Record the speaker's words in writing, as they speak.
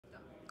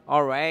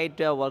All right,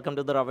 welcome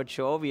to the Ravit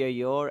Show. We are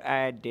here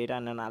at Data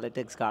and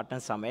Analytics Gartner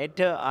Summit.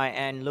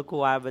 And look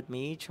who I have with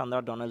me,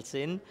 Chandra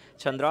Donelson.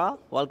 Chandra,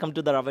 welcome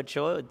to the Ravit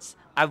Show.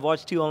 I've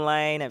watched you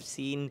online. I've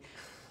seen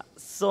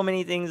so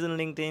many things on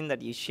LinkedIn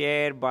that you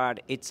share,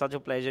 but it's such a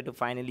pleasure to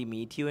finally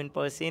meet you in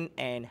person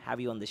and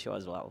have you on the show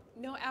as well.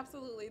 No,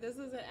 absolutely. This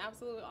is an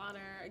absolute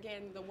honor.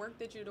 Again, the work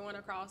that you're doing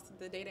across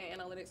the data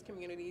analytics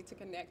community to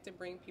connect and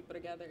bring people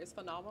together is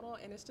phenomenal,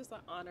 and it's just an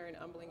honor and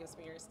humbling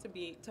experience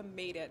to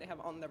made it and have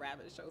on the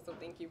Rabbit Show. So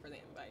thank you for the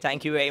invite.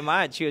 Thank you very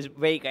much. She was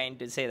very kind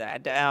to say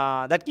that.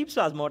 That keeps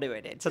us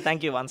motivated. So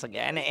thank you once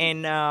again.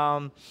 And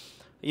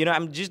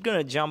I'm just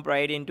gonna jump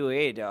right into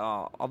it.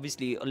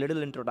 Obviously, a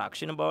little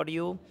introduction about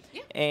you,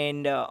 Yeah.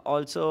 and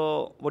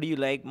also, what do you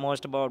like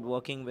most about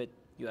working with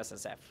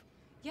USSF?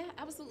 Yeah,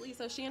 absolutely.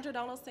 So Chandra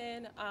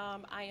Donelson,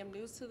 I am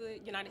new to the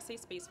United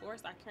States Space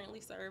Force. I currently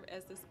serve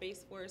as the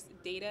Space Force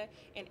Data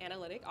and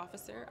Analytic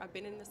Officer. I've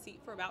been in the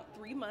seat for about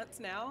 3 months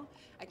now.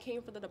 I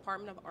came from the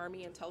Department of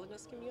Army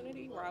Intelligence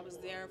Community, where I was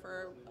there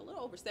for a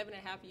little over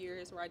 7.5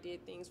 years, where I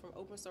did things from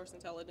open source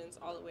intelligence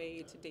all the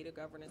way to data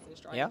governance and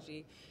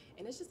strategy.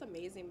 And it's just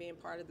amazing being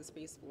part of the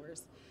Space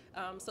Force.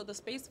 So the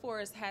Space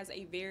Force has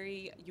a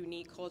very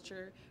unique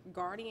culture.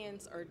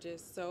 Guardians are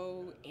just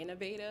so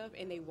innovative,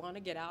 and they want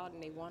to get out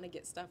and they want to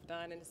get stuff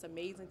done, and it's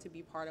amazing to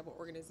be part of an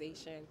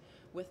organization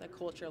with a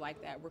culture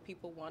like that where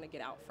people want to get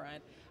out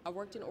front. I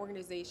worked in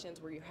organizations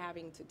where you're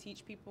having to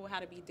teach people how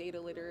to be data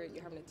literate,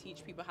 you're having to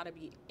teach people how to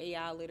be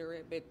AI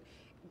literate, but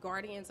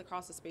Guardians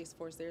across the Space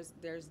Force,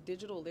 there's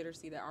digital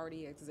literacy that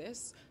already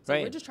exists. So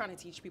Right. we're just trying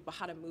to teach people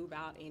how to move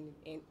out and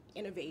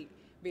innovate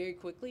very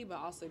quickly, but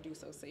also do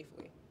so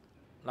safely.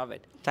 Love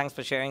it. Thanks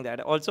for sharing that.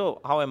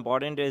 Also, how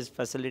important is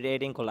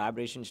facilitating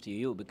collaborations to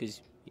you?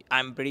 Because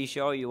I'm pretty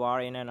sure you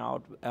are in and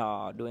out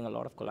doing a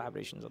lot of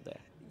collaborations up there.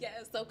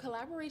 Yeah, so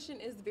collaboration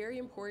is very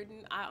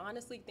important. I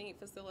honestly think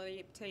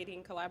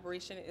facilitating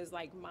collaboration is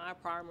like my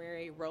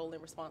primary role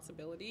and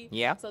responsibility.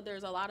 Yeah. So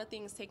there's a lot of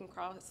things taking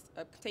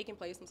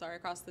place. I'm sorry,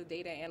 across the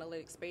data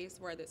analytics space,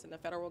 whether it's in the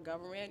federal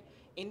government,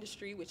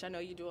 industry, which I know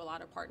you do a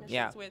lot of partnerships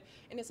Yeah. with,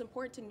 and it's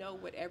important to know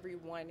what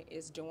everyone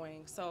is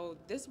doing. So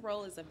this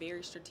role is a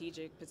very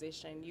strategic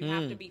position. You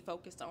have to be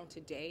focused on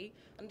today,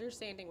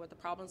 understanding what the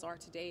problems are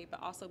today,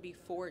 but also be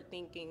forward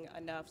thinking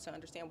enough to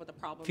understand what the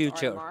problems are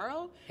Future.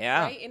 tomorrow.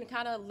 Yeah. Right? And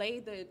kind of lay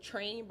the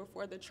train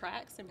before the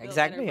tracks and build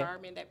Exactly. an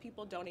environment that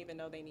people don't even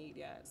know they need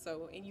yet.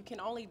 So, and you can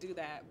only do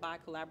that by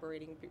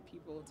collaborating with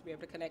people to be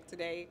able to connect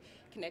today,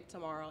 connect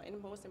tomorrow, and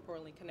most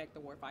importantly, connect the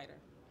warfighter.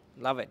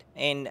 Love it.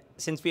 And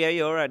since we are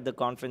here at the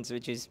conference,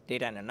 which is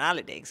Data and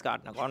Analytics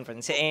Gartner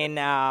Conference, and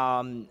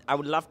I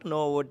would love to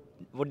know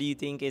what do you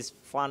think is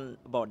fun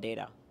about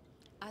data?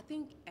 I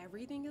think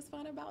everything is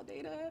fun about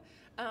data.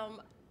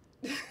 Um,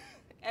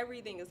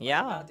 everything is fun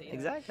Yeah, about data.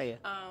 exactly.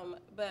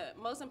 But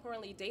most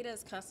importantly, data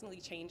is constantly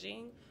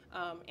changing.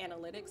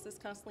 Analytics is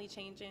constantly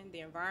changing.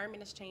 The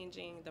environment is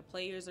changing. The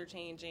players are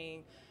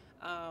changing.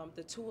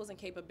 The tools and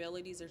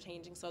capabilities are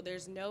changing. So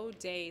there's no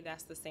day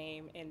that's the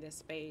same in this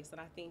space. And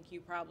I think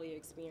you probably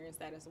experienced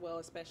that as well,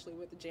 especially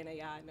with Gen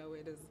AI. I know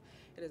it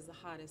is the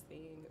hottest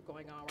thing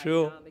going on right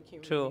True, now in the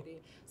true.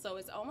 community. So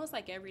it's almost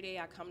like every day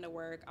I come to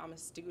work, I'm a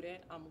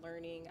student, I'm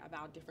learning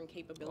about different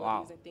capabilities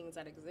Wow. and things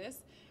that exist.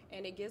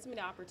 And it gives me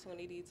the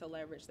opportunity to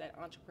leverage that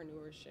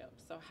entrepreneurship.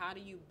 So how do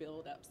you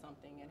build up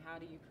something, and how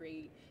do you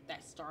create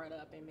that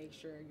startup and make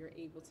sure you're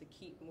able to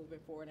keep moving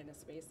forward in a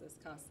space that's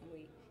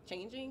constantly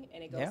changing?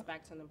 And it goes Yeah.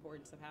 back to the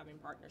importance of having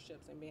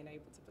partnerships and being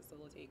able to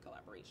facilitate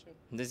collaboration.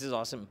 This is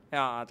awesome.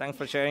 Thanks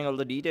for sharing all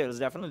the details.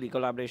 Definitely,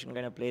 collaboration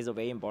kind of plays a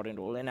very important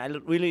role. And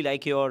really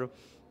like your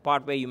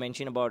part where you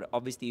mentioned about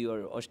obviously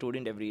you're a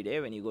student every day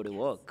when you go to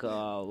work,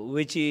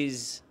 which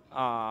is,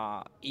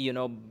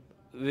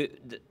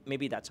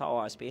 maybe that's how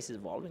our space is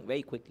evolving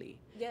very quickly.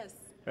 Yes.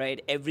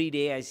 Right, every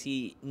day I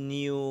see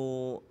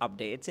new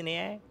updates in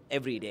AI.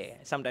 Every day,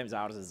 sometimes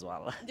ours as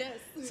well. Yes.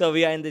 So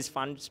we are in this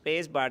fun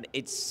space, but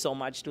it's so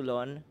much to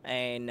learn,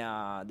 and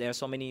there are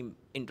so many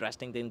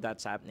interesting things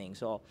that's happening.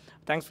 So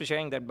thanks for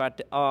sharing that.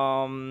 But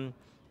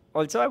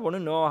also, I want to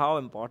know how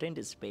important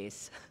is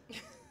space.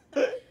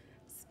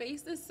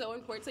 Space is so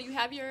important. So you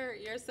have your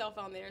cell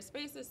phone there.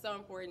 Space is so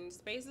important.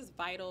 Space is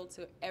vital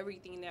to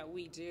everything that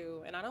we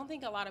do. And I don't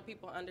think a lot of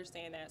people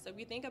understand that. So if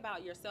you think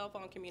about your cell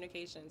phone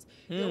communications,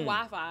 your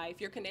Wi-Fi,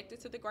 if you're connected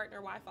to the Gartner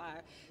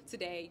Wi-Fi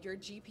today, your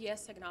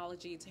GPS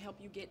technology to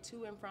help you get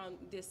to and from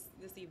this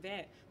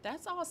event,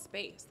 that's all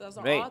space. Those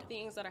are all Right.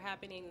 things that are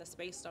happening in the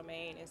space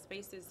domain, and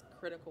space is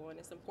critical. And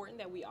it's important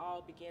that we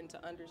all begin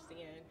to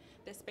understand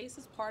that space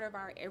is part of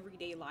our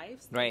everyday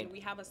lives. Right. And we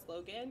have a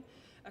slogan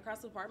across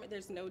the department: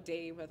 there's no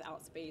day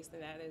without space,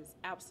 and that is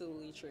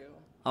absolutely true.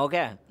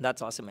 Okay,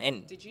 that's awesome.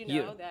 And Did you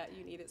know that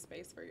you needed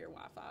space for your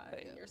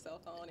Wi-Fi and your cell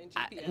phone and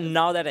GPS?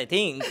 now that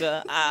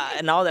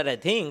I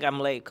think, I'm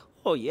like,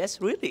 oh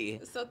yes, really.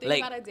 So think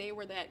Like about a day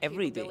where that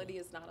everything. capability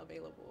is not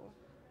available.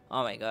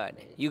 Oh my God,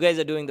 you guys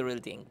are doing the real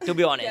thing. To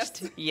be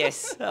honest,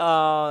 yes.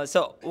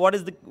 So, what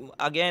is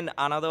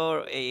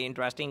another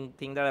interesting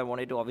thing that I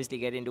wanted to obviously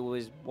get into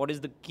is what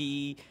is the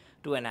key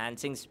to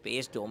enhancing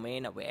space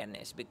domain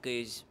awareness?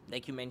 Because,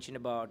 like you mentioned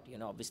about,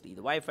 obviously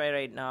the Wi-Fi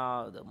right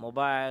now, the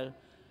mobile.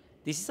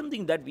 This is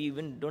something that we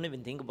even don't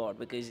even think about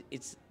because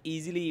it's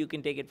easily you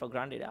can take it for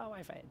granted. Ah,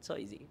 Wi-Fi, it's so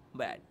easy.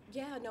 But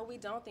Yeah, no, we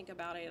don't think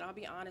about it. And I'll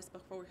be honest,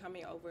 before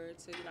coming over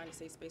to the United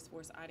States Space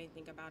Force, I didn't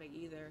think about it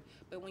either.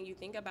 But when you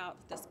think about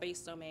the space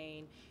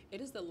domain,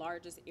 it is the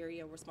largest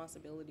area of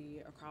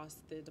responsibility across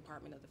the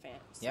Department of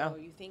Defense. Yeah. So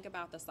you think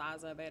about the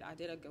size of it. I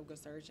did a Google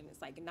search, and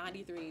it's like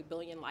 93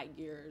 billion light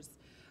years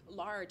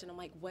large. And I'm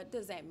like, what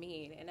does that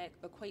mean? And that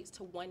equates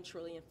to 1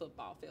 trillion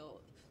football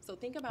field. So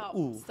think about,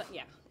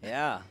 yeah.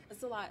 yeah,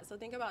 It's a lot. So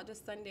think about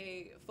just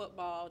Sunday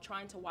football,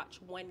 trying to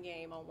watch one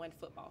game on one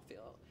football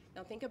field.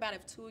 Now think about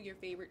if 2 of your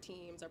favorite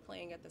teams are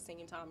playing at the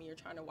same time and you're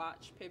trying to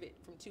watch pivot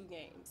from 2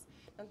 games.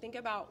 Now think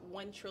about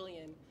 1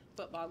 trillion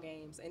football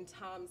games and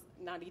times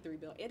 93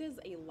 billion. It is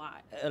a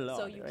lot. A lot,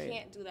 so you right.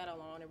 can't do that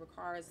alone. It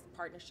requires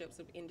partnerships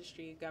with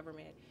industry,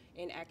 government,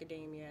 and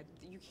academia.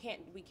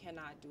 We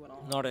cannot do it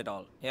alone. not at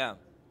all. Yeah.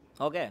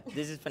 Okay,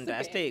 this is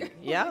fantastic.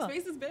 Yeah.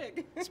 Space is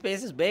big.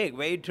 Space is big,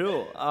 very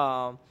true.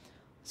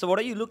 So what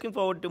are you looking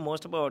forward to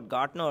most about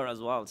Gartner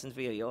as well, since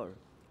we are here?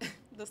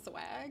 The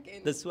swag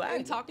and, The swag.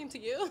 and talking to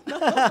you.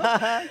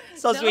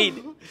 So No, sweet.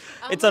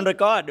 I'm It's on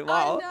record.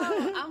 Wow. I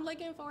know. I'm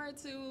looking forward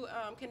to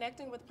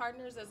connecting with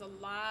partners. There's a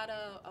lot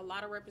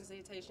of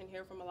representation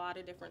here from a lot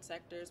of different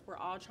sectors. We're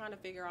all trying to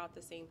figure out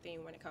the same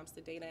thing when it comes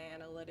to data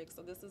analytics.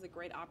 So this is a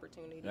great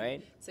opportunity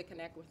Right. to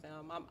connect with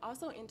them. I'm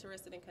also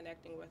interested in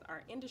connecting with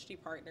our industry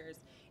partners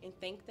and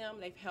thank them.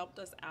 They've helped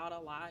us out a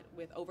lot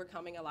with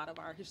overcoming a lot of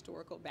our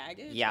historical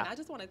baggage. Yeah. And I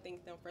just want to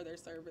thank them for their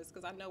service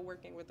because I know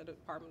working with the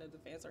Department of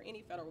Defense or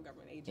any federal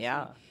government agency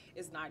Yeah.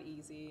 is not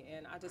easy.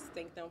 And I just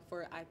thank them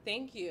I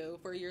thank you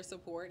for your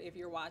support if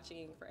you're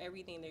watching, for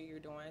everything that you're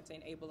doing to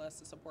enable us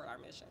to support our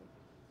mission.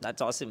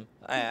 That's awesome.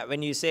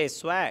 When you say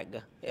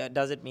swag,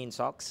 does it mean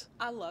socks?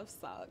 I love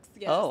socks.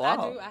 Yes, Oh, wow.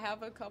 I do. I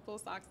have a couple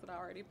socks that I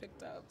already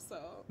picked up. So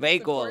Very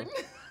it's cool.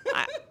 important.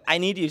 I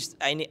need you.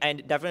 I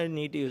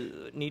definitely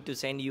need to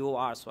send you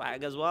our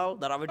swag as well.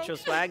 The Ravit Show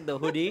swag, the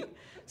hoodie.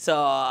 So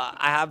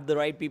I have the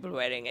right people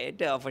wearing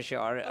it for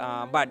sure.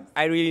 But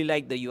I really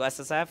like the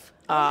USSF.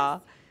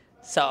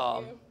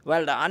 So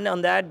well done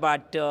on that.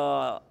 But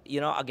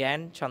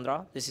again,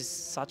 Chandra, this is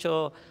such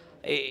a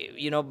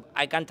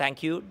I can't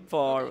thank you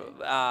for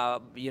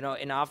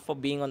enough for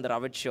being on the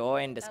Ravit Show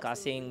and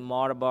discussing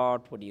more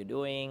about what you're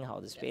doing, how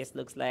the space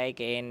looks like,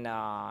 and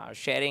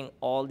sharing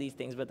all these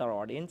things with our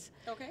audience.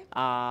 Okay.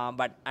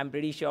 But I'm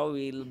pretty sure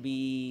we'll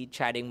be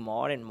chatting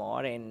more and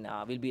more, and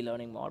we'll be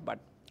learning more. But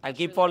I'll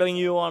keep following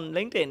you on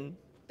LinkedIn.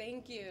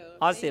 Thank you.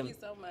 Awesome. Thank you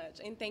so much.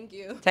 And thank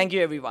you. Thank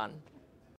you, everyone.